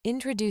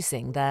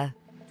Introducing the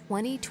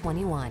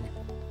 2021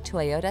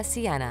 Toyota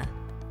Sienna.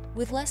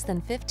 With less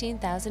than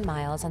 15,000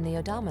 miles on the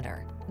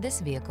odometer, this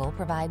vehicle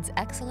provides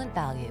excellent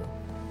value.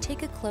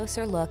 Take a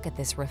closer look at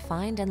this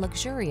refined and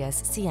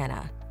luxurious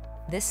Sienna.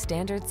 This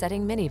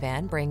standard-setting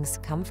minivan brings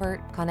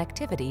comfort,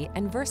 connectivity,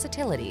 and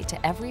versatility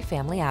to every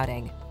family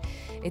outing.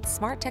 Its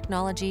smart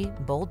technology,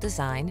 bold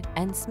design,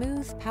 and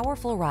smooth,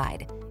 powerful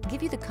ride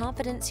give you the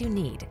confidence you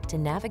need to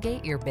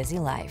navigate your busy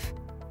life.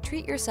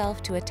 Treat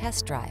yourself to a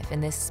test drive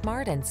in this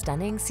smart and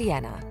stunning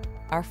Sienna.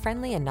 Our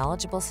friendly and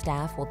knowledgeable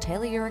staff will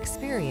tailor your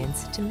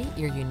experience to meet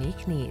your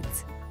unique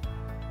needs.